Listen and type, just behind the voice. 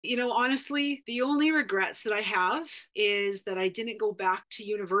Honestly, the only regrets that I have is that I didn't go back to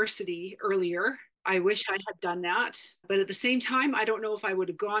university earlier. I wish I had done that. But at the same time, I don't know if I would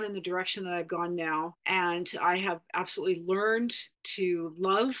have gone in the direction that I've gone now. And I have absolutely learned to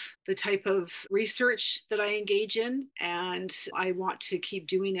love the type of research that I engage in. And I want to keep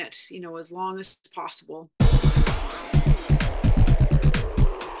doing it, as long as possible.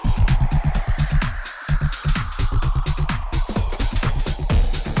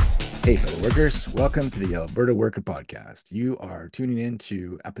 Hey, fellow workers, welcome to the Alberta Worker Podcast. You are tuning in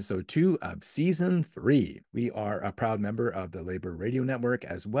to episode 2 of season 3. We are a proud member of the Labour Radio Network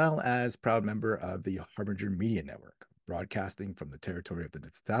as well as proud member of the Harbinger Media Network, broadcasting from the territory of the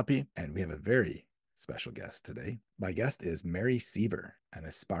Niitsitapi. And we have a very special guest today. My guest is Mary Siever, an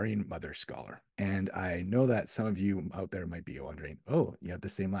aspiring mother scholar. And I know that some of you out there might be wondering, oh, you have the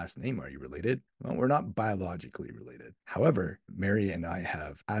same last name. Are you related? Well, we're not biologically related. However, Mary and I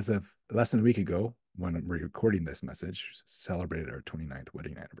have, as of less than a week ago, when we're recording this message, celebrated our 29th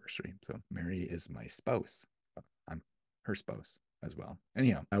wedding anniversary. So Mary is my spouse. I'm her spouse as well.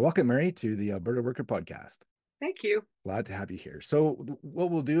 Anyhow, I welcome Mary to the Alberta Worker Podcast. Thank you. Glad to have you here. So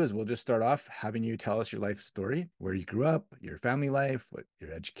what we'll do is we'll just start off having you tell us your life story, where you grew up, your family life, what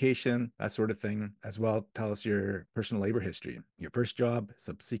your education, that sort of thing. As well, tell us your personal labor history, your first job,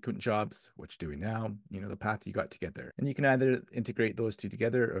 subsequent jobs, what you're doing now, the path you got to get there. And you can either integrate those two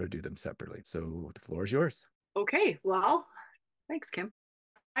together or do them separately. So the floor is yours. Okay. Well, thanks, Kim.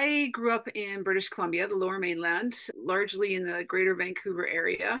 I grew up in British Columbia, the lower mainland, largely in the greater Vancouver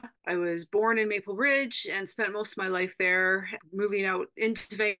area. I was born in Maple Ridge and spent most of my life there, moving out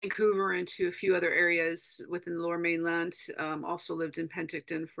into Vancouver and to a few other areas within the lower mainland. Also lived in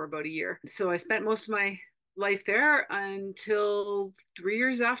Penticton for about a year. So I spent most of my life there until 3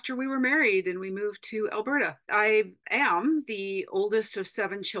 years after we were married and we moved to Alberta. I am the oldest of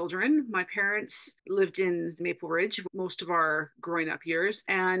 7 children. My parents lived in Maple Ridge most of our growing up years.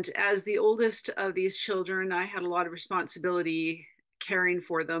 And as the oldest of these children, I had a lot of responsibility caring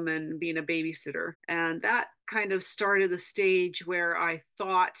for them and being a babysitter. And that kind of started the stage where I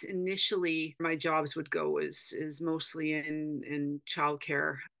thought initially my jobs would go is mostly in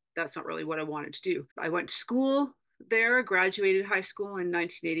childcare. That's not really what I wanted to do. I went to school there, graduated high school in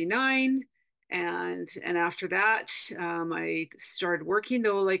 1989. And after that, I started working,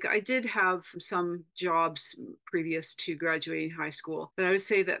 though. Like, I did have some jobs previous to graduating high school, but I would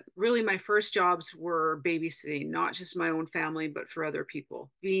say that really my first jobs were babysitting, not just my own family, but for other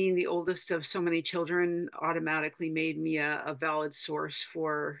people. Being the oldest of so many children automatically made me a valid source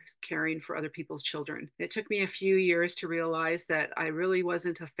for caring for other people's children. It took me a few years to realize that I really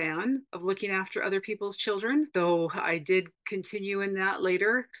wasn't a fan of looking after other people's children, though I did continue in that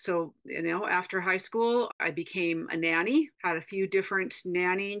later. So, after high school, I became a nanny, had a few different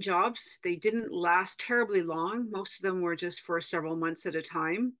nannying jobs. They didn't last terribly long. Most of them were just for several months at a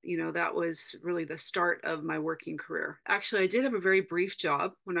time. That was really the start of my working career. Actually, I did have a very brief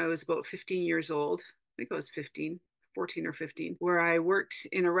job when I was about 15 years old. I think I was 14 or 15, where I worked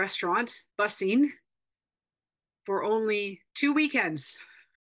in a restaurant bussing for only 2 weekends.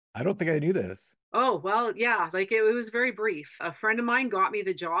 I don't think I knew this. Oh, well, yeah, like it was very brief. A friend of mine got me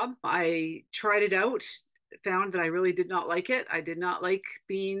the job. I tried it out, found that I really did not like it. I did not like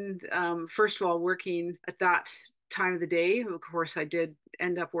being, first of all, working at that time of the day. Of course, I did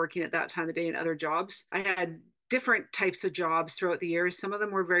end up working at that time of the day in other jobs. I had different types of jobs throughout the years. Some of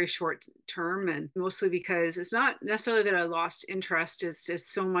them were very short term, and mostly because it's not necessarily that I lost interest, it's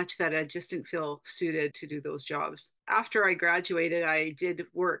just so much that I just didn't feel suited to do those jobs. After I graduated, I did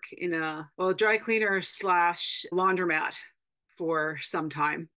work in dry cleaner slash laundromat for some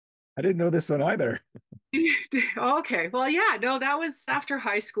time. I didn't know this one either. Okay. Well, yeah, no, that was after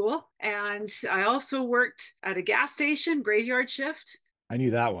high school. And I also worked at a gas station, graveyard shift. I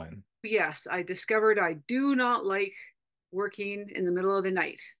knew that one. Yes, I discovered I do not like working in the middle of the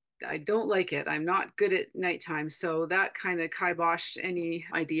night. I don't like it. I'm not good at nighttime. So that kind of kiboshed any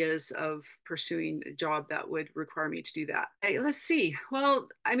ideas of pursuing a job that would require me to do that. Hey, let's see. Well,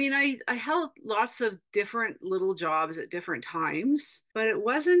 I mean, I held lots of different little jobs at different times, but it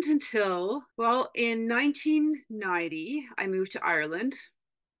wasn't until, well, in 1990, I moved to Ireland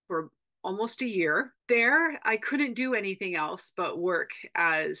for almost a year. There, I couldn't do anything else but work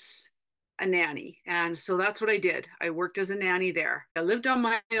as a nanny. And so that's what I did. I worked as a nanny there. I lived on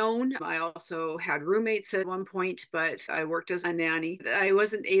my own. I also had roommates at one point, but I worked as a nanny. I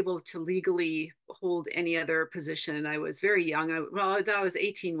wasn't able to legally hold any other position. I was very young. I was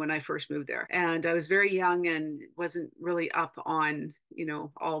 18 when I first moved there. And I was very young and wasn't really up on,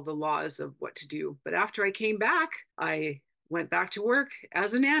 all the laws of what to do. But after I came back, I went back to work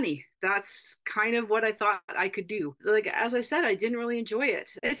as a nanny. That's kind of what I thought I could do. Like, as I said, I didn't really enjoy it.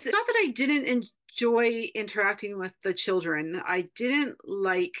 It's not that I didn't enjoy interacting with the children. I didn't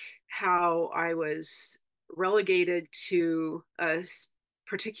like how I was relegated to a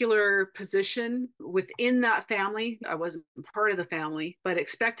particular position within that family. I wasn't part of the family, but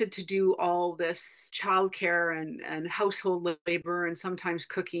expected to do all this childcare and household labor and sometimes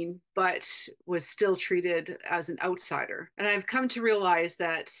cooking, but was still treated as an outsider. And I've come to realize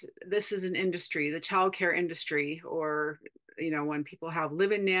that this is an industry, the childcare industry, or when people have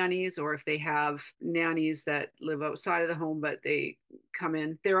live-in nannies, or if they have nannies that live outside of the home but they come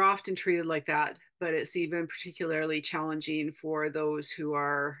in, they're often treated like that. But it's even particularly challenging for those who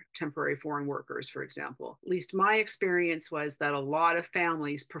are temporary foreign workers, for example. At least my experience was that a lot of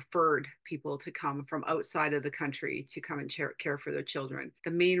families preferred people to come from outside of the country to come and care for their children.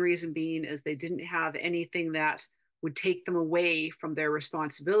 The main reason being is they didn't have anything that would take them away from their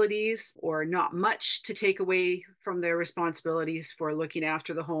responsibilities, or not much to take away from their responsibilities for looking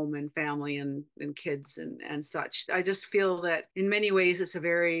after the home and family and kids and such. I just feel that in many ways it's a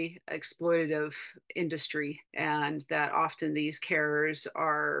very exploitative industry, and that often these carers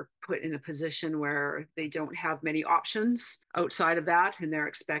are put in a position where they don't have many options outside of that, and they're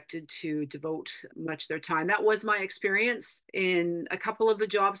expected to devote much of their time. That was my experience in a couple of the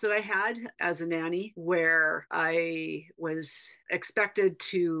jobs that I had as a nanny, where I was expected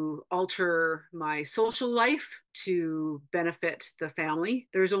to alter my social life to benefit the family.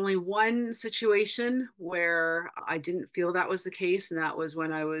 There's only one situation where I didn't feel that was the case, and that was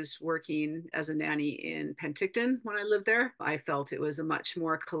when I was working as a nanny in Penticton when I lived there. I felt it was a much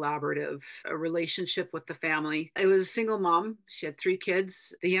more collaborative relationship with the family. It was a single mom. She had 3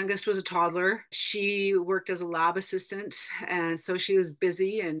 kids. The youngest was a toddler. She worked as a lab assistant, and so she was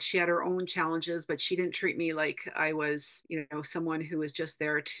busy and she had her own challenges, but she didn't treat me like I was, someone who was just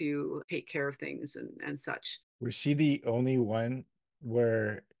there to take care of things and such. Was she the only one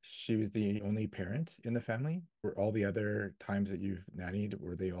where she was the only parent in the family? Were all the other times that you've nannied,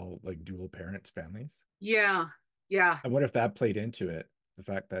 were they all like dual parent families? Yeah. Yeah. And what if that played into it? The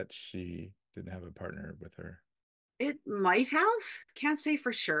fact that she didn't have a partner with her? It might have. Can't say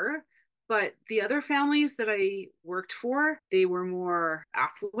for sure. But the other families that I worked for, they were more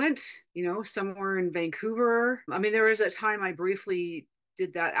affluent, some were in Vancouver. I mean, there was a time I briefly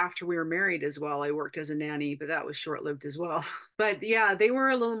did that after we were married as well. I worked as a nanny, but that was short lived as well. But yeah, they were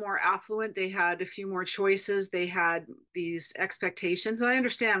a little more affluent. They had a few more choices. They had these expectations. I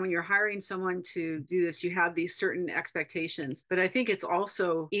understand when you're hiring someone to do this, you have these certain expectations. But I think it's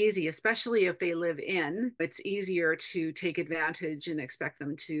also easy, especially if they live in, it's easier to take advantage and expect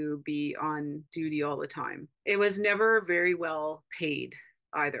them to be on duty all the time. It was never very well paid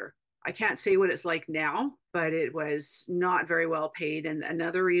either. I can't say what it's like now, but it was not very well paid. And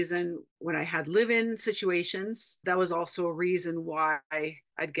another reason, when I had live-in situations, that was also a reason why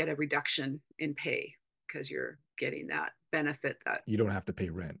I'd get a reduction in pay, because you're getting that benefit that You don't have to pay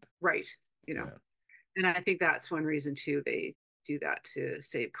rent. right, Yeah, and I think that's one reason too, they do that to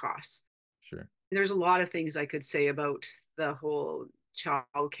save costs. sure. There's a lot of things I could say about the whole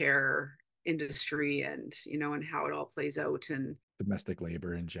childcare industry, and how it all plays out. And Domestic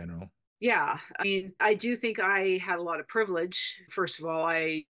labor in general. yeah, I mean, I do think I had a lot of privilege. First of all,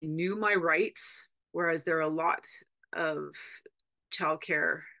 I knew my rights, whereas there are a lot of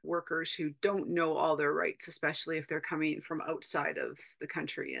childcare workers who don't know all their rights, especially if they're coming from outside of the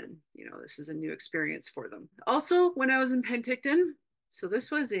country. And, this is a new experience for them. Also, when I was in Penticton, so this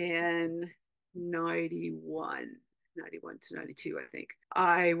was in 91, 91 to 92, I think,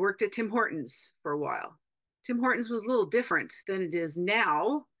 I worked at Tim Hortons for a while. Tim Hortons was a little different than it is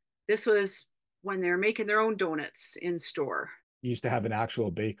now. This was when they're making their own donuts in store. You used to have an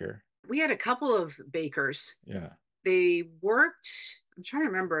actual baker. We had a couple of bakers. Yeah. They worked, I'm trying to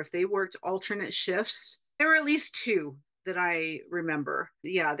remember if they worked alternate shifts. There were at least 2 that I remember.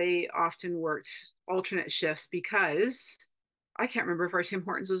 Yeah, they often worked alternate shifts, because I can't remember if our Tim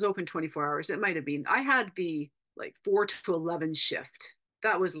Hortons was open 24 hours. It might have been. I had the 4 to 11 shift.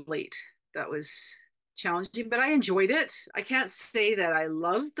 That was late. That was challenging, but I enjoyed it. I can't say that I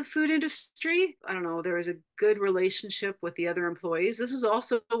loved the food industry. I don't know. There was a good relationship with the other employees. This is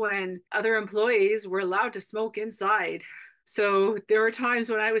also when other employees were allowed to smoke inside. So there were times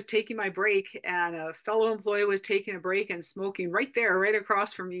when I was taking my break and a fellow employee was taking a break and smoking right there, right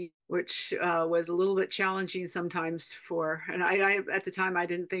across from me, which was a little bit challenging sometimes and I at the time, I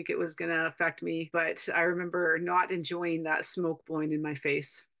didn't think it was going to affect me, but I remember not enjoying that smoke blowing in my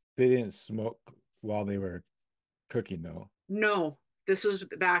face. They didn't smoke while they were cooking, though. No, this was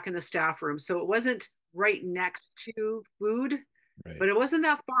back in the staff room. So it wasn't right next to food, Right. but it wasn't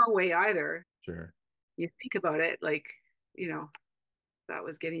that far away either. Sure. You think about it, like, you know, that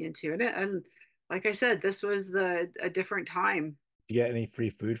was getting into it. And like I said, this was a different time. Did you get any free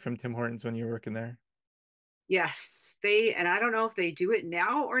food from Tim Hortons when you were working there? Yes, and I don't know if they do it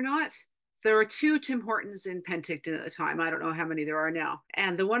now or not. There were two Tim Hortons in Penticton at the time. I don't know how many there are now.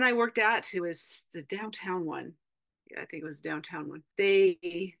 And the one I worked at, it was the downtown one. Yeah, I think it was the downtown one.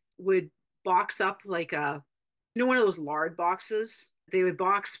 They would box up like one of those lard boxes. They would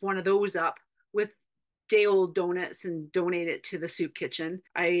box one of those up with day old donuts and donate it to the soup kitchen.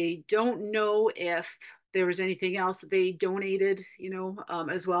 I don't know if there was anything else that they donated,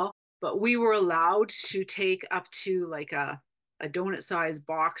 as well. But we were allowed to take up to like a donut sized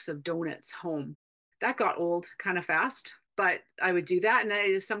box of donuts home. That got old kind of fast, but I would do that.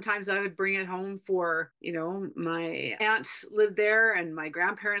 And sometimes I would bring it home for, my aunt lived there and my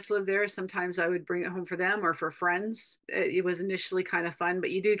grandparents lived there. Sometimes I would bring it home for them or for friends. It was initially kind of fun, but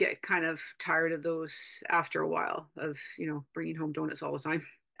you do get kind of tired of those after a while of, bringing home donuts all the time.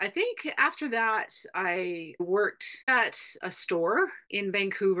 I think after that, I worked at a store in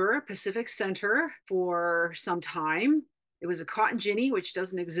Vancouver, Pacific Center, for some time. It was a cotton ginny, which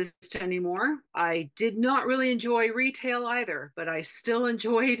doesn't exist anymore. I did not really enjoy retail either, but I still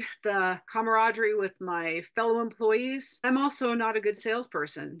enjoyed the camaraderie with my fellow employees. I'm also not a good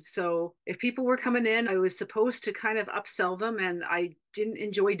salesperson. So if people were coming in, I was supposed to kind of upsell them, and I didn't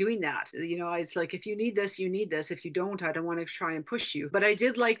enjoy doing that. It's like, if you need this, you need this. If you don't, I don't want to try and push you. But I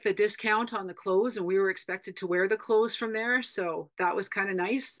did like the discount on the clothes, and we were expected to wear the clothes from there. So that was kind of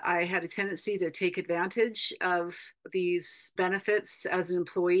nice. I had a tendency to take advantage of these benefits as an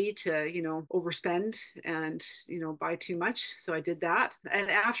employee to, overspend and, buy too much. So I did that. And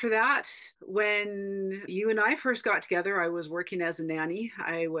after that, when you and I first got together, I was working as a nanny.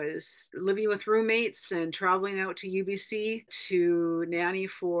 I was living with roommates and traveling out to UBC to nanny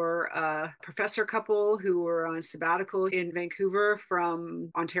for a professor couple who were on sabbatical in Vancouver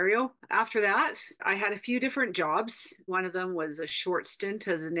from Ontario. After that, I had a few different jobs. One of them was a short stint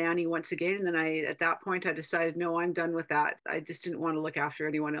as a nanny once again. And then at that point, I decided, no, I'm done with that. I just didn't want to look after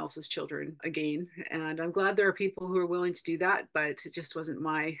anyone else's children again. And I'm glad there are people who are willing to do that, but it just wasn't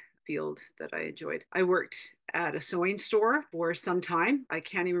my field that I enjoyed. I worked at a sewing store for some time. I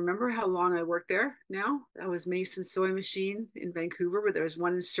can't even remember how long I worked there now. That was Mason's Sewing Machine in Vancouver, but there was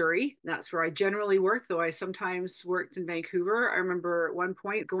one in Surrey. That's where I generally worked, though I sometimes worked in Vancouver. I remember at one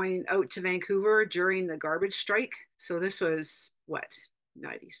point going out to Vancouver during the garbage strike. So this was what,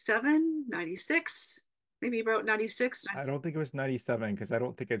 97, 96, maybe about 96. I don't think it was 97 because I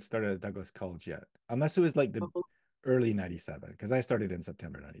don't think I'd started at Douglas College yet, unless it was like the early 97 because I started in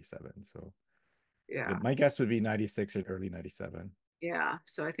September 97. So Yeah. my guess would be 96 or early 97. Yeah,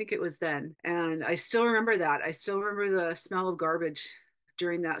 so I think it was then. And I still remember that. I still remember the smell of garbage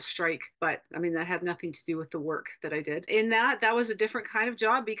during that strike. But I mean, that had nothing to do with the work that I did. In that was a different kind of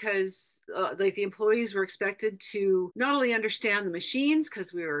job because like the employees were expected to not only understand the machines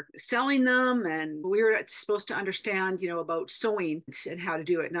because we were selling them, and we were supposed to understand, about sewing and how to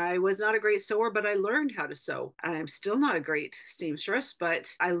do it. And I was not a great sewer, but I learned how to sew. I'm still not a great seamstress,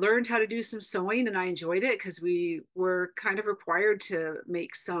 but I learned how to do some sewing and I enjoyed it because we were kind of required to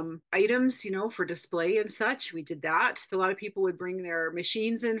make some items, for display and such. We did that. A lot of people would bring their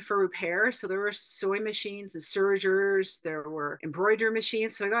machines in for repair. So there were sewing machines and sergers, there were embroidery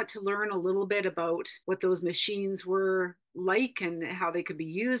machines. So I got to learn a little bit about what those machines were like and how they could be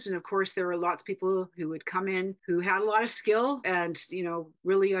used. And of course, there were lots of people who would come in who had a lot of skill and,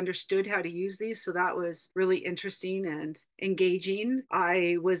 really understood how to use these. So that was really interesting and engaging.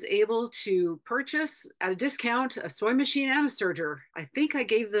 I was able to purchase at a discount a sewing machine and a serger. I think I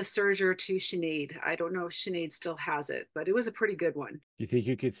gave the serger to Sinead. I don't know if Sinead still has it, but it was a pretty good one. Do you think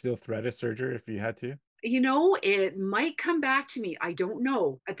you could still thread a serger if you had to? It might come back to me. I don't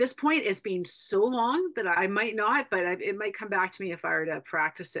know. At this point, it's been so long that I might not, but it might come back to me if I were to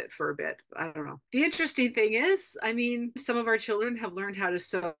practice it for a bit. I don't know. The interesting thing is, I mean, some of our children have learned how to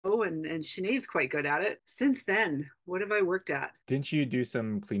sew, and Sinead's quite good at it. Since then, what have I worked at? Didn't you do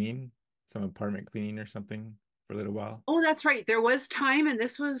some cleaning, some apartment cleaning or something for a little while? Oh, that's right. There was time, and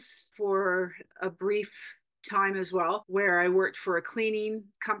this was for a brief time as well, where I worked for a cleaning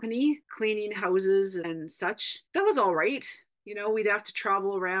company, cleaning houses and such. That was all right. We'd have to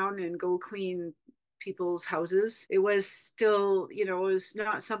travel around and go clean people's houses. It was still, it was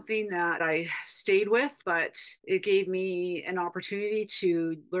not something that I stayed with, but it gave me an opportunity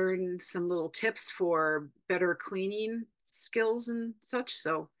to learn some little tips for better cleaning skills and such.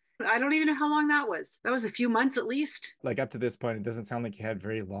 So I don't even know how long that was. That was a few months at least. Like up to this point, it doesn't sound like you had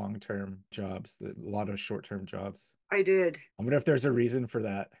very long-term jobs, a lot of short-term jobs. I did. I wonder if there's a reason for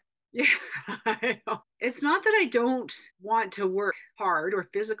that. Yeah, I know. It's not that I don't want to work hard or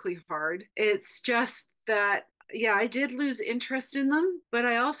physically hard. It's just that, yeah, I did lose interest in them, but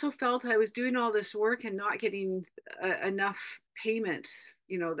I also felt I was doing all this work and not getting enough payment,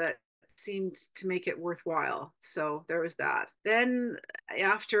 that seemed to make it worthwhile. So there was that. Then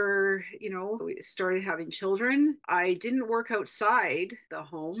after, we started having children, I didn't work outside the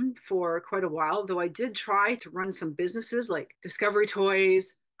home for quite a while, though I did try to run some businesses like Discovery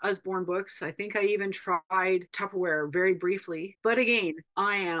Toys, Usborne Books. I think I even tried Tupperware very briefly. But again,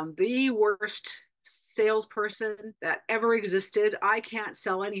 I am the worst salesperson that ever existed. I can't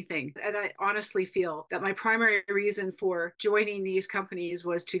sell anything. And I honestly feel that my primary reason for joining these companies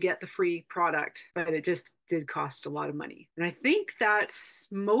was to get the free product, but it just did cost a lot of money. And I think that's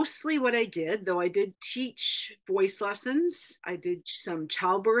mostly what I did, though I did teach voice lessons. I did some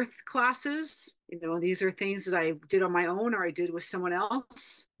childbirth classes. These are things that I did on my own or I did with someone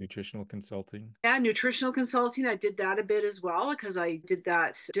else. Nutritional consulting. Yeah, nutritional consulting. I did that a bit as well because I did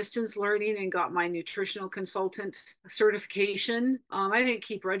that distance learning and got my nutritional consultant certification. I didn't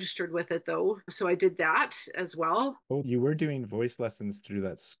keep registered with it though. So I did that as well. Oh, you were doing voice lessons through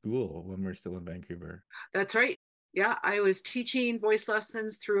that school when we are still in Vancouver. That's right. Yeah, I was teaching voice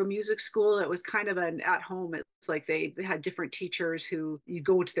lessons through a music school that was kind of an at home. It's like they had different teachers who you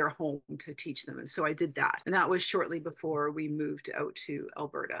go to their home to teach them. And so I did that. And that was shortly before we moved out to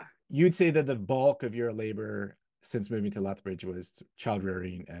Alberta. You'd say that the bulk of your labor since moving to Lethbridge was child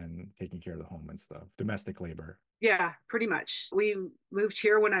rearing and taking care of the home and stuff, domestic labor. Yeah, pretty much. We moved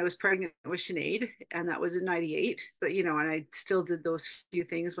here when I was pregnant with Sinead, and that was in 98. But, and I still did those few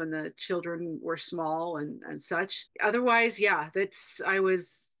things when the children were small and such. Otherwise, yeah, I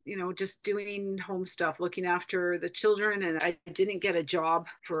was, just doing home stuff, looking after the children. And I didn't get a job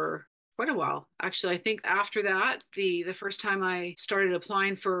for quite a while. Actually, I think after that, the first time I started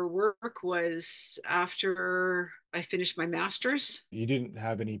applying for work was after I finished my master's. You didn't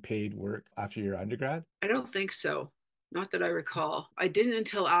have any paid work after your undergrad? I don't think so. Not that I recall. I didn't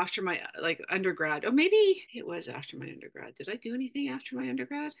until after my undergrad. Oh, maybe it was after my undergrad. Did I do anything after my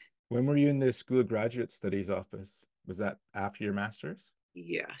undergrad? When were you in the School of Graduate Studies office? Was that after your master's?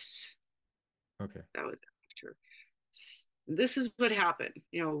 Yes. Okay. That was after. This is what happened,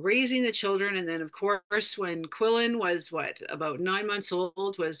 raising the children. And then, of course, when Quillen was about 9 months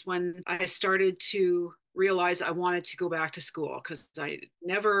old, was when I started to realize I wanted to go back to school because I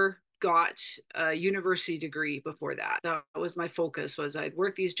never got a university degree before that. That was my focus, was I'd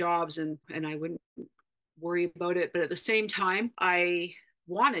work these jobs and I wouldn't worry about it. But at the same time, I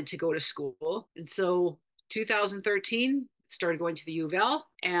wanted to go to school. And so 2013, started going to the U of L,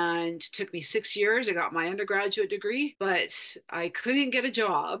 and it took me 6 years. I got my undergraduate degree, but I couldn't get a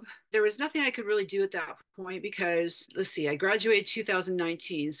job. There was nothing I could really do at that point because, let's see, I graduated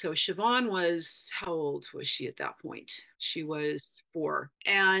 2019. So Siobhan was, how old was she at that point? She was 4.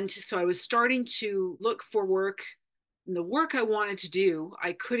 And so I was starting to look for work. And the work I wanted to do,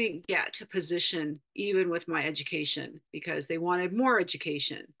 I couldn't get a position even with my education because they wanted more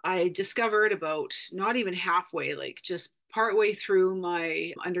education. I discovered about not even halfway, like just partway through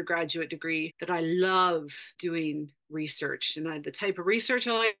my undergraduate degree, that I love doing research. And the type of research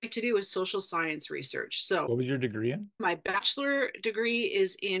I like to do is social science research. So what was your degree in? My bachelor degree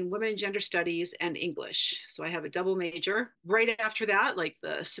is in women and gender studies and English. So I have a double major. Right after that, like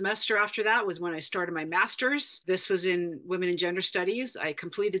the semester after that, was when I started my master's. This was in women and gender studies. I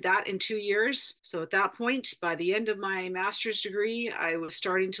completed that in 2 years. So at that point, by the end of my master's degree, I was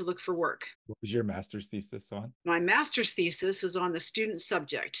starting to look for work. What was your master's thesis on? My master's thesis was on the student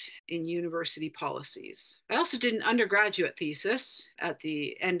subject in university policies. I also did an undergraduate thesis at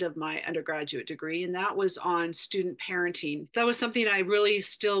the end of my undergraduate degree, and that was on student parenting. That was something I really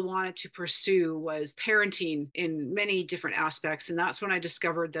still wanted to pursue, was parenting in many different aspects. And that's when I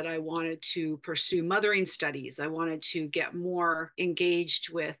discovered that I wanted to pursue mothering studies. I wanted to get more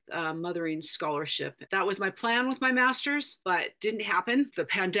engaged with mothering scholarship. That was my plan with my master's, but didn't happen. The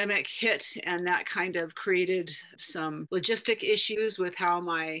pandemic hit, and that kind of created some logistic issues with how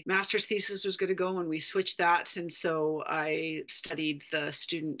my master's thesis was going to go, and we switched that. And so I studied the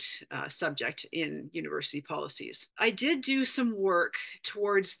student subject in university policies. I did do some work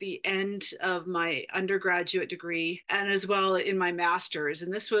towards the end of my undergraduate degree and as well in my master's,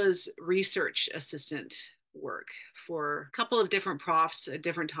 and this was research assistant work for a couple of different profs at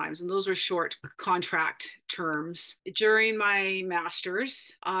different times. And those were short contract terms. During my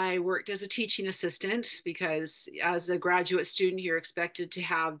master's, I worked as a teaching assistant because as a graduate student, you're expected to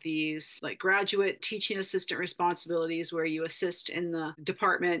have these like graduate teaching assistant responsibilities where you assist in the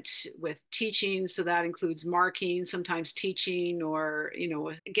department with teaching. So that includes marking, sometimes teaching, or,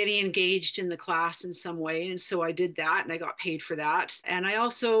 getting engaged in the class in some way. And so I did that and I got paid for that. And I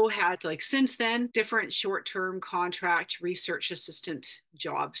also had, like, since then, different short-term contract research assistant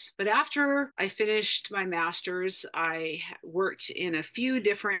jobs. But after I finished my master's, I worked in a few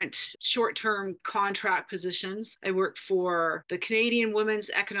different short-term contract positions. I worked for the Canadian Women's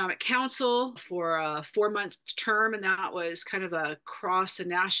Economic Council for a 4-month term, and that was kind of across a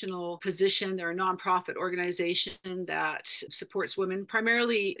national position. They're a nonprofit organization that supports women,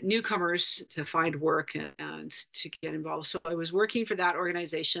 primarily newcomers, to find work and to get involved. So I was working for that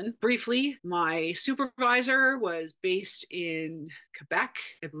organization. Briefly, my supervisor was based in Quebec,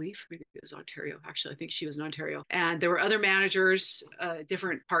 I believe. Maybe it was Ontario. Actually, I think she was in Ontario. And there were other managers,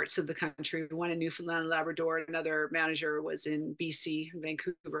 different parts of the country. One in Newfoundland and Labrador. Another manager was in BC,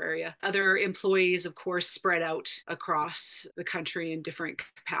 Vancouver area. Other employees, of course, spread out across the country in different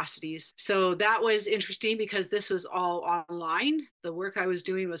capacities. So that was interesting because this was all online. The work I was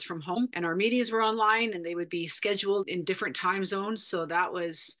doing was from home, and our meetings were online, and they would be scheduled in different time zones. So that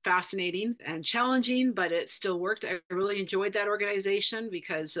was fascinating and challenging, but it still worked. I really enjoyed that organization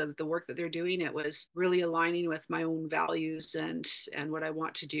because of the work that they're doing. It was really aligning with my own values and what I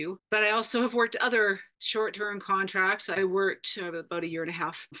want to do. But I also have worked other short-term contracts. I worked about 1.5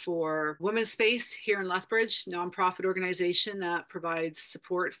 years for Women's Space here in Lethbridge, nonprofit organization that provides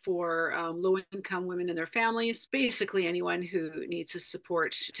support for low-income women and their families. Basically, anyone who needs a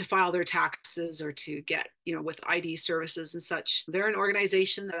support to file their taxes or to get, with ID services and such. They're an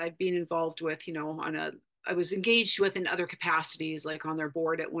organization that I've been involved with, I was engaged with in other capacities, like on their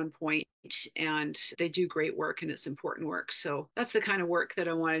board at one point, and they do great work and it's important work. So that's the kind of work that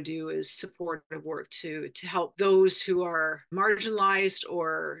I want to do, is supportive work to help those who are marginalized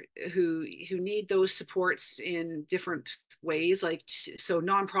or who need those supports in different ways. So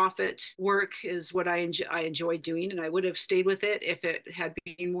nonprofit work is what I enjoy doing, and I would have stayed with it if it had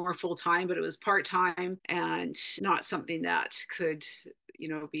been more full-time, but it was part-time and not something that could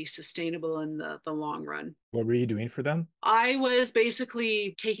be sustainable in the long run. What were you doing for them? I was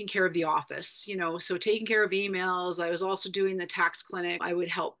basically taking care of the office, so taking care of emails. I was also doing the tax clinic. I would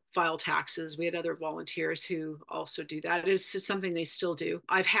help file taxes. We had other volunteers who also do that. It's something they still do.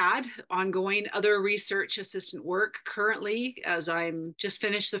 I've had ongoing other research assistant work currently, as I'm just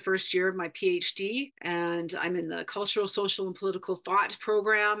finished the first year of my PhD, and I'm in the Cultural, Social, and Political Thought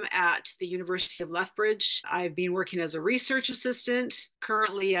program at the University of Lethbridge. I've been working as a research assistant,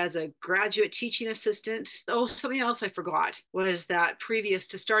 currently as a graduate teaching assistant. Oh, something else I forgot was that previous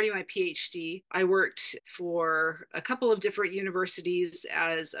to starting my PhD, I worked for a couple of different universities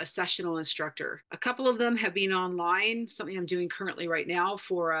as a sessional instructor. A couple of them have been online, something I'm doing currently right now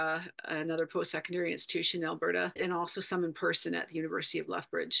for another post-secondary institution in Alberta, and also some in person at the University of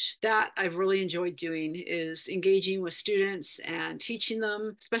Lethbridge. That I've really enjoyed doing, is engaging with students and teaching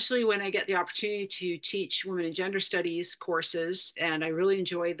them, especially when I get the opportunity to teach women and gender studies courses. And I really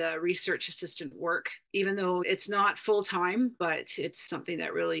enjoy the research assistant work, even though it's not full-time, but it's something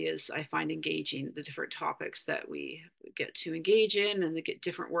that really is, I find, engaging, the different topics that we get to engage in and the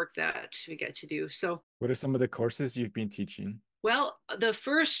different work that we get to do. So what are some of the courses you've been teaching? Well, the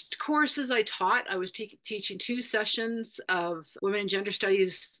first courses I taught, I was teaching 2 sessions of women and gender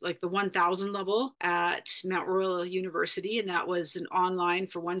studies, like the 1000 level at Mount Royal University, and that was an online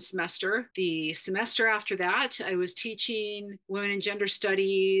for 1 semester. The semester after that, I was teaching women and gender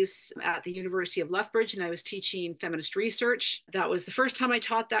studies at the University of Lethbridge, and I was teaching feminist research. That was the first time I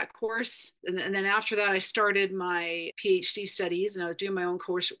taught that course. And then after that, I started my PhD studies, and I was doing my own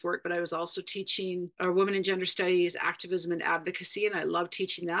coursework, but I was also teaching women and gender studies, activism, and advocacy. And I love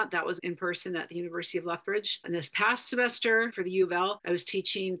teaching that. That was in person at the University of Lethbridge. And this past semester for the U of L, I was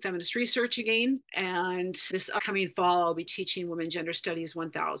teaching feminist research again. And this upcoming fall, I'll be teaching Women and Gender Studies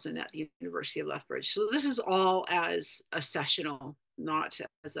 1000 at the University of Lethbridge. So this is all as a sessional, not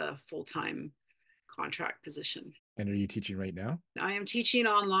as a full-time contract position. And are you teaching right now? I am teaching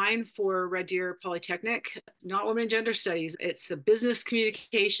online for Red Deer Polytechnic, not women and gender studies. It's a business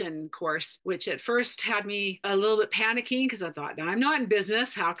communication course, which at first had me a little bit panicking because I thought, now I'm not in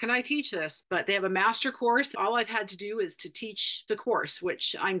business. How can I teach this? But they have a master course. All I've had to do is to teach the course,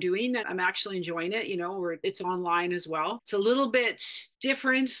 which I'm doing. I'm actually enjoying it, where it's online as well. It's a little bit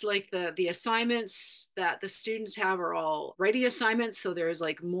different. Like the assignments that the students have are all writing assignments. So there's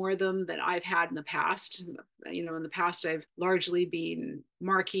like more of them than I've had in the past. In the past, I've largely been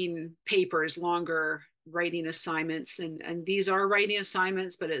marking papers, longer writing assignments. And these are writing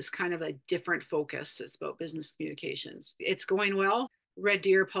assignments, but it's kind of a different focus. It's about business communications. It's going well. Red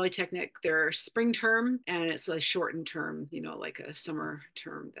Deer Polytechnic, their spring term, and it's a shortened term, like a summer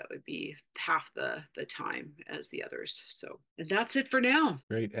term that would be half the time as the others. So and that's it for now.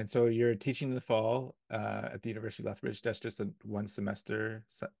 Great. And so you're teaching in the fall at the University of Lethbridge. That's just a one semester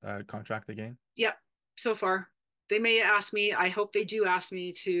contract again? Yep, so far. They may ask me, I hope they do ask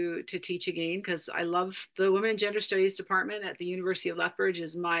me to teach again, because I love the Women and Gender Studies department at the University of Lethbridge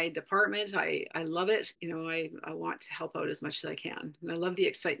is my department. I love it. I want to help out as much as I can. And I love the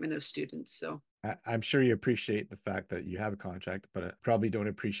excitement of students. So I'm sure you appreciate the fact that you have a contract, but probably don't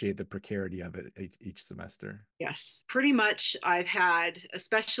appreciate the precarity of it each semester. yes, pretty much. I've had,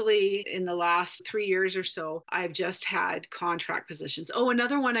 especially in the last 3 years or so, I've just had contract positions. Oh,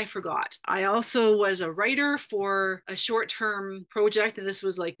 another one I forgot. I also was a writer for a short term project, and this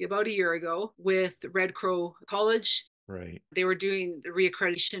was like about a year ago with Red Crow College. Right. They were doing the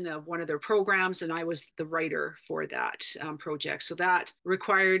reaccreditation of one of their programs, and I was the writer for that project. So that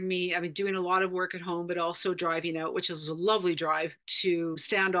required me, doing a lot of work at home, but also driving out, which was a lovely drive to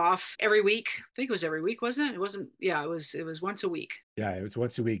stand off every week. I think it was every week, wasn't it? It wasn't, yeah, it was once a week. Yeah, it was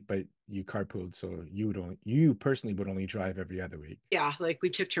once a week, but you carpooled, so you personally would only drive every other week. Yeah, like we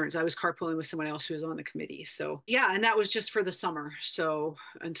took turns. I was carpooling with someone else who was on the committee. So yeah, and that was just for the summer. So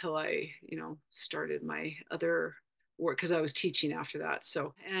until I, started my other work, because I was teaching after that.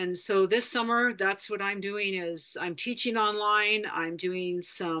 So this summer, that's what I'm doing is I'm teaching online. I'm doing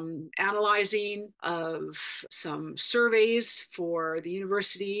some analyzing of some surveys for the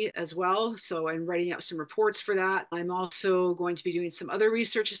university as well. So I'm writing out some reports for that. I'm also going to be doing some other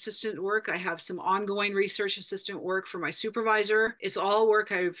research assistant work. I have some ongoing research assistant work for my supervisor. It's all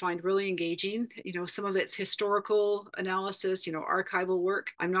work I find really engaging. Some of it's historical analysis, archival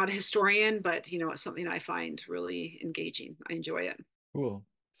work. I'm not a historian, but it's something I find really engaging. I enjoy it. Cool.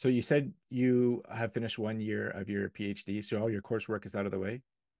 So you said you have finished 1 year of your PhD, so all your coursework is out of the way.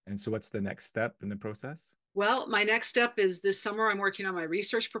 And so what's the next step in the process? Well, my next step is this summer, I'm working on my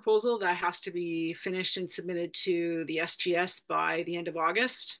research proposal that has to be finished and submitted to the SGS by the end of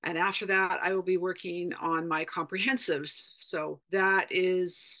August. And after that, I will be working on my comprehensives. So that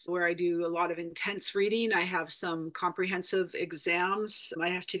is where I do a lot of intense reading. I have some comprehensive exams I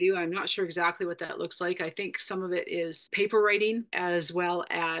have to do. I'm not sure exactly what that looks like. I think some of it is paper writing, as well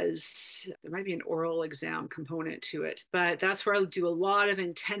as there might be an oral exam component to it. But that's where I'll do a lot of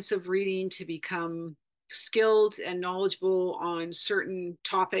intensive reading to become skilled and knowledgeable on certain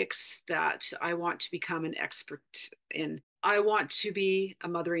topics that I want to become an expert in. I want to be a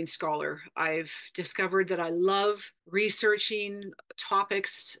mothering scholar. I've discovered that I love researching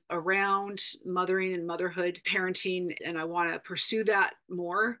topics around mothering and motherhood, parenting, and I want to pursue that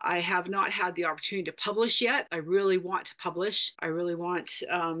more. I have not had the opportunity to publish yet. I really want to publish. I really want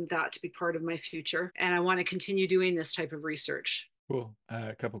that to be part of my future. And I want to continue doing this type of research. Cool.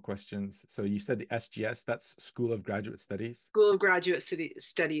 A couple questions. So you said the SGS, that's School of Graduate Studies. School of Graduate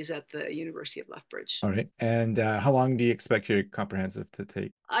Studies at the University of Lethbridge. All right. And how long do you expect your comprehensive to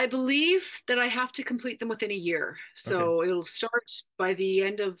take? I believe that I have to complete them within a year. So Okay. it'll start by the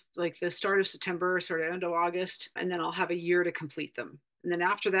end of the start of September, sort of end of August, and then I'll have a year to complete them. And then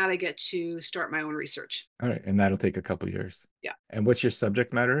after that, I get to start my own research. All right. And that'll take a couple years. Yeah. And what's your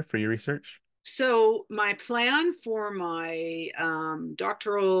subject matter for your research? So my plan for my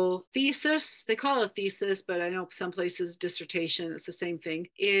doctoral thesis, they call it a thesis, but I know some places dissertation, it's the same thing,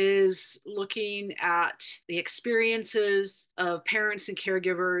 is looking at the experiences of parents and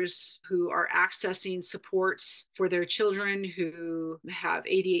caregivers who are accessing supports for their children who have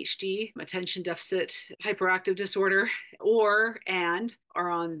ADHD, attention deficit hyperactive disorder, and are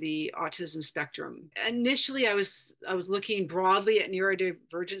on the autism spectrum. Initially, I was looking broadly at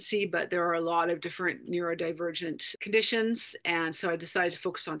neurodivergency, but there are a lot of different neurodivergent conditions. And so I decided to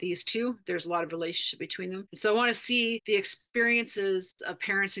focus on these two. There's a lot of relationship between them. So I want to see the experiences of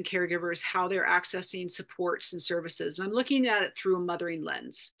parents and caregivers, how they're accessing supports and services. And I'm looking at it through a mothering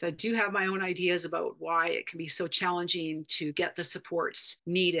lens. So I do have my own ideas about why it can be so challenging to get the supports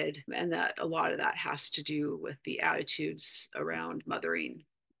needed. And that a lot of that has to do with the attitudes around mothering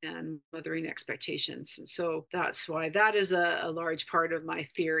and mothering expectations. And so that's why that is a large part of my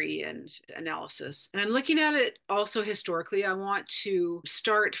theory and analysis. And I'm looking at it also historically. I want to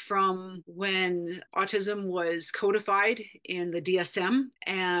start from when autism was codified in the DSM,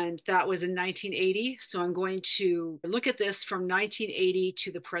 and that was in 1980. So I'm going to look at this from 1980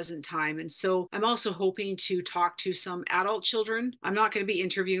 to the present time. And so I'm also hoping to talk to some adult children. I'm not going to be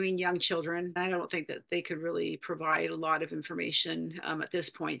interviewing young children. I don't think that they could really provide a lot of information at this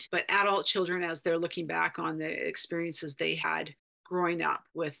point. point, but adult children as they're looking back on the experiences they had growing up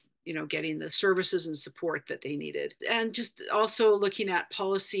with getting the services and support that they needed. And just also looking at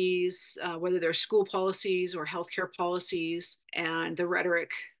policies, whether they're school policies or healthcare policies, and the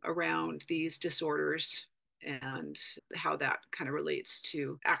rhetoric around these disorders and how that kind of relates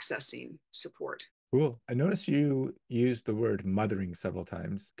to accessing support. Cool. I noticed you used the word mothering several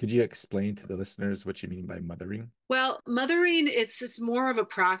times. Could you explain to the listeners what you mean by mothering? Well, mothering, it's more of a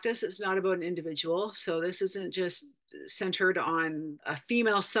practice. It's not about an individual. So this isn't just centered on a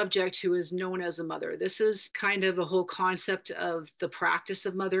female subject who is known as a mother. This is kind of a whole concept of the practice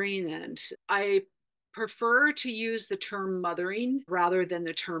of mothering. And I prefer to use the term mothering rather than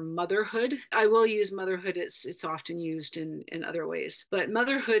the term motherhood. I will use motherhood. It's often used in other ways. But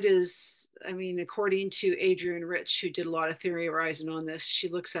motherhood is, I mean, according to Adrienne Rich, who did a lot of theorizing on this, she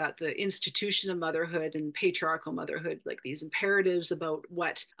looks at the institution of motherhood and patriarchal motherhood, like these imperatives about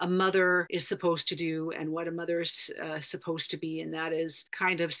what a mother is supposed to do and what a mother is supposed to be. And that is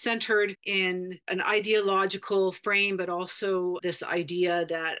kind of centered in an ideological frame, but also this idea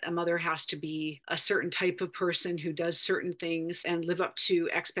that a mother has to be a certain type of person who does certain things and live up to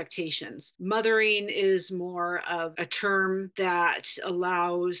expectations. Mothering is more of a term that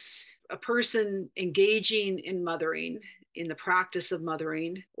allows a person engaging in mothering, in the practice of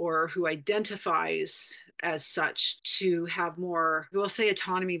mothering, or who identifies as such, to have more, we'll say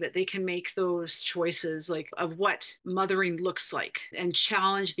autonomy, but they can make those choices like of what mothering looks like and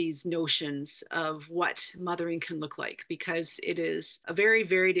challenge these notions of what mothering can look like, because it is a very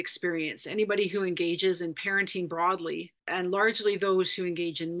varied experience. Anybody who engages in parenting broadly, and largely those who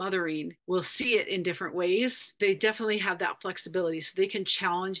engage in mothering, will see it in different ways. They definitely have that flexibility, so they can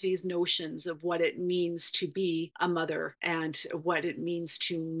challenge these notions of what it means to be a mother and what it means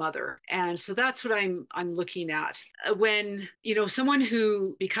to mother. And so that's what I'm looking at. When, someone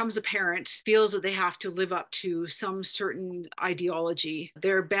who becomes a parent feels that they have to live up to some certain ideology,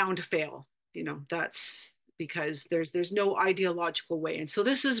 they're bound to fail. That's because there's no ideological way. And so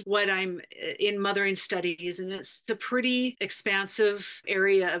this is what I'm in mothering studies, and it's a pretty expansive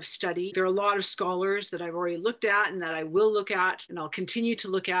area of study. There are a lot of scholars that I've already looked at and that I will look at and I'll continue to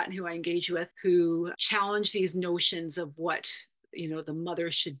look at, and who I engage with, who challenge these notions of what the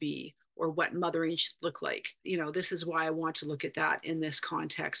mother should be or what mothering should look like. This is why I want to look at that in this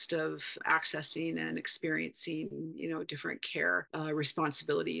context of accessing and experiencing different care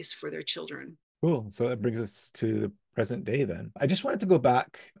responsibilities for their children. Cool. So that brings us to the present day then. I just wanted to go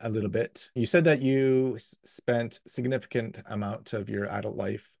back a little bit. You said that you spent significant amount of your adult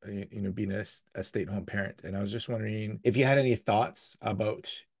life, being a stay-at-home parent. And I was just wondering if you had any thoughts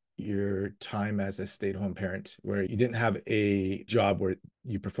about your time as a stay-at-home parent, where you didn't have a job where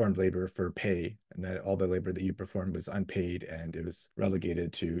you performed labor for pay, and that all the labor that you performed was unpaid and it was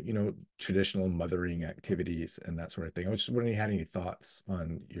relegated to, traditional mothering activities and that sort of thing. I was just wondering if you had any thoughts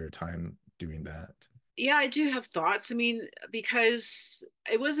on your time doing that. Yeah, I do have thoughts. I mean, because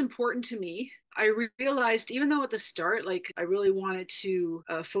it was important to me. I realized, even though at the start, like I really wanted to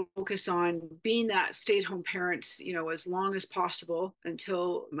focus on being that stay-at-home parent, as long as possible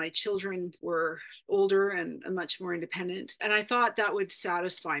until my children were older and much more independent. And I thought that would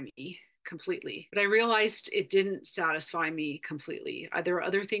satisfy me completely. But I realized it didn't satisfy me completely. There were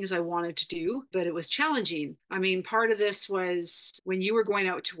other things I wanted to do, but it was challenging. I mean, part of this was when you were going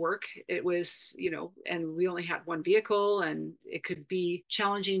out to work, it was, and we only had one vehicle, and it could be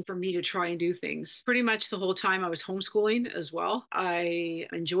challenging for me to try and do things. Pretty much the whole time I was homeschooling as well. I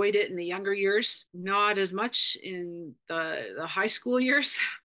enjoyed it in the younger years, not as much in the high school years.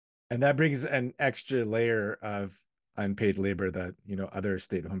 And that brings an extra layer of unpaid labor that other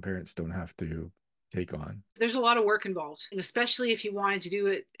stay-at-home parents don't have to take on. There's a lot of work involved, and especially if you wanted to do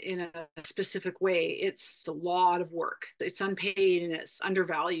it in a specific way, it's a lot of work. It's unpaid and it's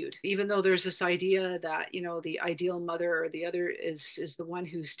undervalued, even though there's this idea that the ideal mother or the other is the one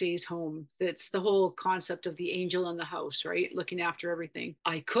who stays home. It's the whole concept of the angel in the house, right? Looking after everything.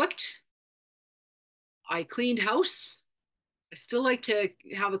 I cooked, I cleaned house. I still like to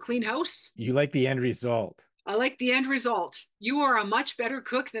have a clean house. You like the end result. I like the end result. You are a much better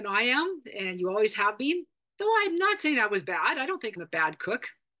cook than I am, and you always have been. Though I'm not saying I was bad. I don't think I'm a bad cook,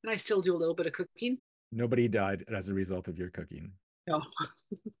 and I still do a little bit of cooking. Nobody died as a result of your cooking. No.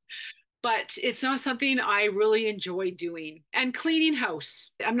 But it's not something I really enjoy doing. And cleaning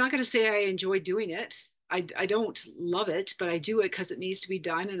house, I'm not going to say I enjoy doing it. I don't love it, but I do it because it needs to be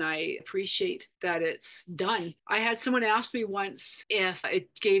done. And I appreciate that it's done. I had someone ask me once if it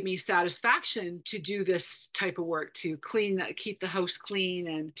gave me satisfaction to do this type of work, to keep the house clean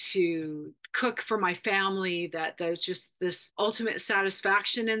and to cook for my family, that there's just this ultimate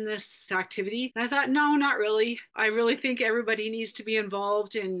satisfaction in this activity. And I thought, no, not really. I really think everybody needs to be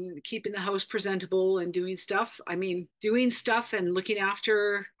involved in keeping the house presentable and doing stuff. I mean, doing stuff and looking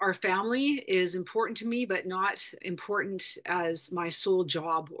after our family is important to me, but not important as my sole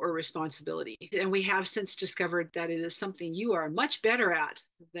job or responsibility. And we have since discovered that it is something you are much better at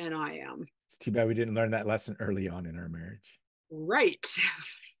than I am. It's too bad we didn't learn that lesson early on in our marriage. Right.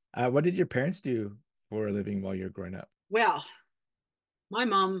 What did your parents do for a living while you were growing up? Well, my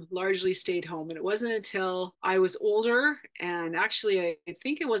mom largely stayed home, and it wasn't until I was older, and actually I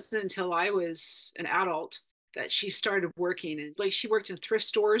think it wasn't until I was an adult, that she started working. And like, she worked in thrift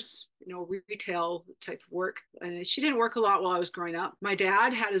stores, retail type of work, and she didn't work a lot while I was growing up. My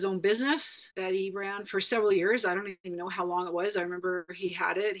dad had his own business that he ran for several years. I don't even know how long it was. I remember he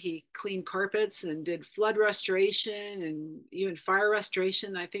had it. He cleaned carpets and did flood restoration and even fire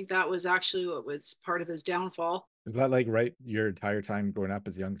restoration. I think that was actually what was part of his downfall. Was that like right your entire time growing up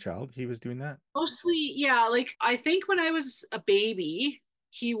as a young child? He was doing that? Mostly, yeah. Like, I think when I was a baby,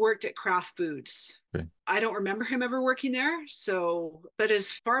 he worked at Kraft Foods. Okay. I don't remember him ever working there. So, but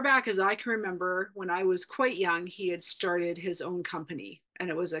as far back as I can remember, when I was quite young, he had started his own company, and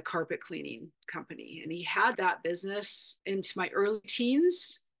it was a carpet cleaning company. And he had that business into my early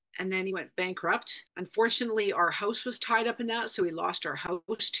teens. And then he went bankrupt. Unfortunately, our house was tied up in that. So we lost our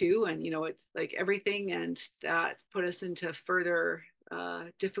house too. And, it like everything. And that put us into further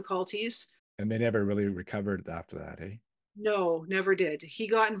difficulties. And they never really recovered after that, eh? No, never did. He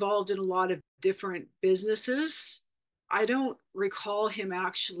got involved in a lot of different businesses. I don't recall him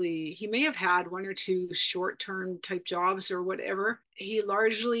actually, he may have had one or two short-term type jobs or whatever. He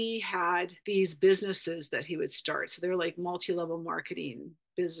largely had these businesses that he would start. So they're like multi-level marketing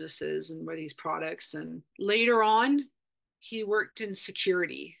businesses and were these products. And later on, he worked in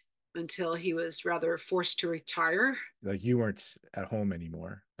security until he was rather forced to retire. Like you weren't at home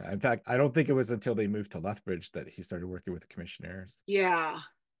anymore. In fact, I don't think it was until they moved to Lethbridge that he started working with the commissioners. Yeah.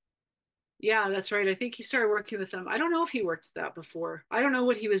 Yeah, that's right. I think he started working with them. I don't know if he worked that before. I don't know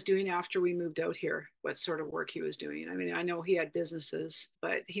what he was doing after we moved out here, what sort of work he was doing. I mean, I know he had businesses,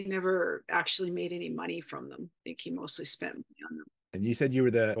 but he never actually made any money from them. I think he mostly spent money on them. And you said you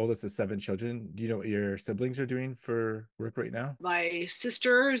were the oldest of 7 children. Do you know what your siblings are doing for work right now? My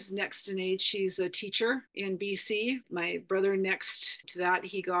sister's next in age. She's a teacher in BC. My brother next to that,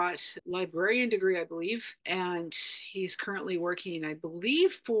 he got librarian degree, I believe. And he's currently working, I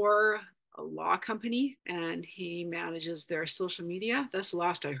believe, for a law company, and he manages their social media. That's the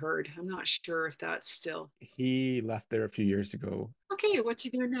last I heard. I'm not sure if that's still. He left there a few years ago. Okay, what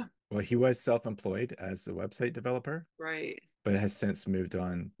you doing now? Well, he was self-employed as a website developer, Right. but has since moved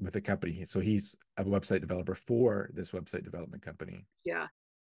on with a company. So he's a website developer for this website development company. Yeah.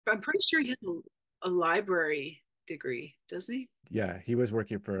 But I'm pretty sure he has a library degree, doesn't he? Yeah, he was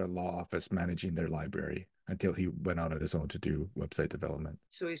working for a law office managing their library until he went out on his own to do website development.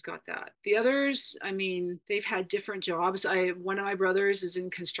 So he's got that. The others, I mean, they've had different jobs. One of my brothers is in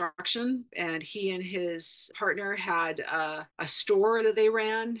construction, and he and his partner had a store that they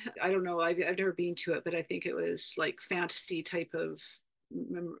ran. I don't know. I've never been to it, but I think it was like fantasy type of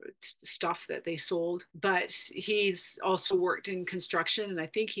stuff that they sold. But he's also worked in construction, and I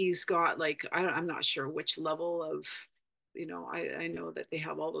think he's got like, I'm not sure which level of, I know that they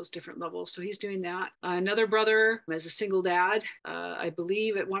have all those different levels. So he's doing that. Another brother is a single dad. I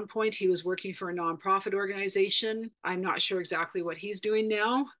believe at one point he was working for a nonprofit organization. I'm not sure exactly what he's doing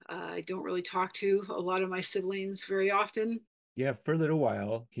now. I don't really talk to a lot of my siblings very often. Yeah, for a little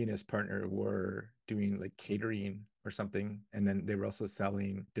while, he and his partner were doing like catering or something. And then they were also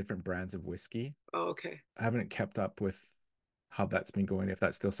selling different brands of whiskey. Oh, okay. I haven't kept up with how that's been going, if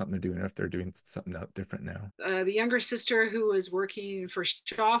that's still something they're doing, or if they're doing something different now. The younger sister, who was working for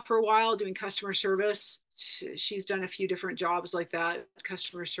Shaw for a while doing customer service, she's done a few different jobs like that,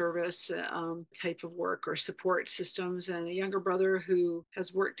 customer service type of work or support systems. And a younger brother who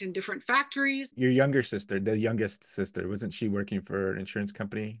has worked in different factories. Your younger sister, the youngest sister, wasn't she working for an insurance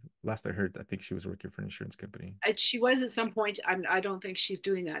company? Last I heard, I think she was working for an insurance company. She was at some point. I don't think she's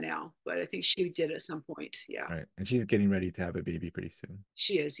doing that now, but I think she did at some point. Yeah. Right. And she's getting ready to have a baby pretty soon.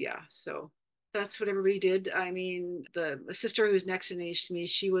 She is, yeah. So that's what everybody did. I mean, the sister who's next in age to me,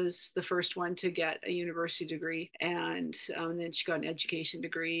 she was the first one to get a university degree, and then she got an education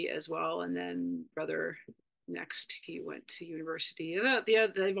degree as well. And then brother next he went to university. Yeah,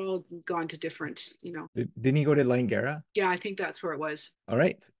 they've all gone to different, Didn't he go to Langara? Yeah, I think that's where it was. All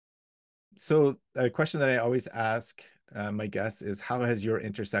right. So a question that I always ask my guests is, how has your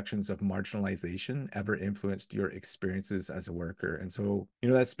intersections of marginalization ever influenced your experiences as a worker? And so,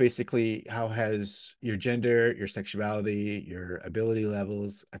 that's basically, how has your gender, your sexuality, your ability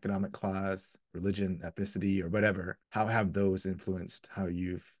levels, economic class, religion, ethnicity, or whatever, how have those influenced how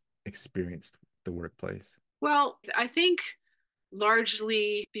you've experienced the workplace? Well, I think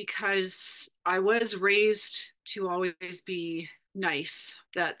largely because I was raised to always be nice,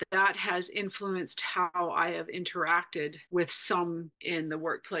 that has influenced how I have interacted with some in the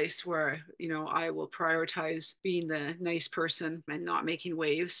workplace, where I will prioritize being the nice person and not making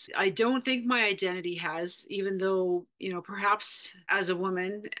waves. I don't think my identity has, even though perhaps as a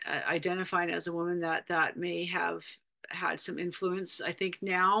woman, identifying as a woman, that may have had some influence. I think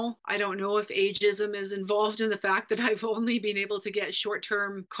now, I don't know if ageism is involved in the fact that I've only been able to get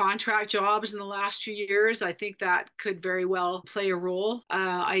short-term contract jobs in the last few years. I think that could very well play a role.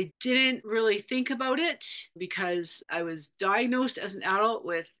 I didn't really think about it because I was diagnosed as an adult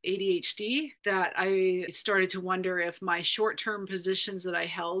with ADHD, that I started to wonder if my short-term positions that I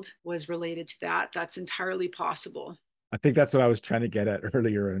held was related to that. That's entirely possible. I think that's what I was trying to get at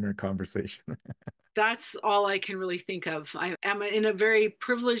earlier in our conversation. That's all I can really think of. I am in a very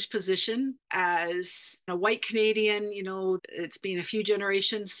privileged position as a white Canadian. It's been a few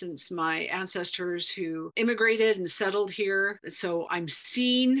generations since my ancestors who immigrated and settled here. So I'm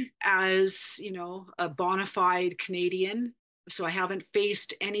seen as, a bona fide Canadian. So I haven't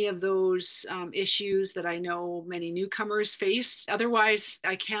faced any of those issues that I know many newcomers face. Otherwise,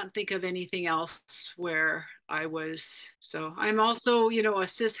 I can't think of anything else where I was. So I'm also, a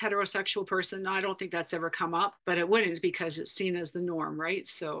cis heterosexual person. I don't think that's ever come up, but it wouldn't, because it's seen as the norm, right?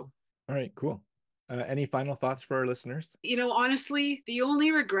 So. All right, cool. Any final thoughts for our listeners? Honestly, the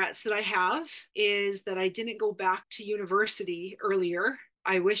only regrets that I have is that I didn't go back to university earlier.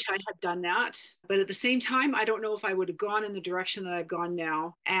 I wish I had done that. But at the same time, I don't know if I would have gone in the direction that I've gone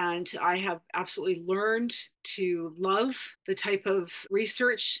now. And I have absolutely learned to love the type of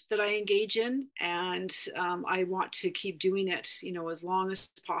research that I engage in. And I want to keep doing it, as long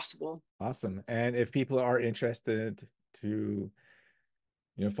as possible. Awesome. And if people are interested to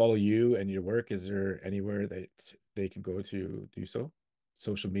follow you and your work, is there anywhere that they can go to do so?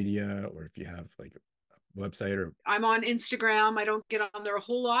 Social media, or if you have like a website? Or I'm on Instagram. I don't get on there a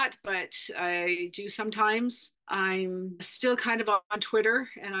whole lot, but I do sometimes. I'm still kind of on Twitter,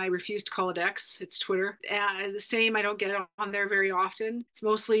 and I refuse to call it X. It's Twitter. The same, I don't get on there very often. It's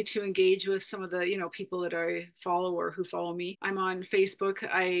mostly to engage with some of the, people that I follow or who follow me. I'm on Facebook.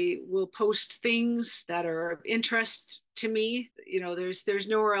 I will post things that are of interest to me. There's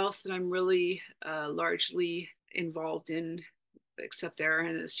nowhere else that I'm really largely involved in except there,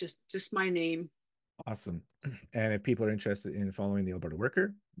 and it's just my name. Awesome. And if people are interested in following the Alberta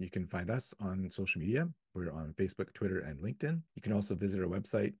Worker, you can find us on social media. We're on Facebook, Twitter, and LinkedIn. You can also visit our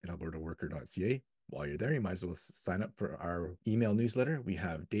website at albertaworker.ca. While you're there, you might as well sign up for our email newsletter. We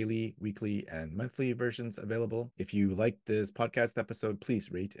have daily, weekly, and monthly versions available. If you like this podcast episode, please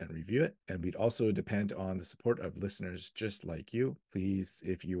rate and review it. And we'd also depend on the support of listeners just like you. Please,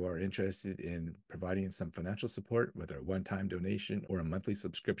 if you are interested in providing some financial support, whether a one-time donation or a monthly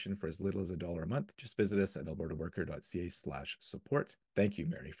subscription for as little as $1 a month, just visit us at albertaworker.ca/support. Thank you,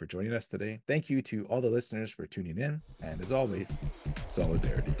 Mary, for joining us today. Thank you to all the listeners for tuning in. And as always,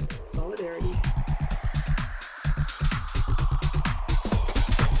 solidarity. Solidarity.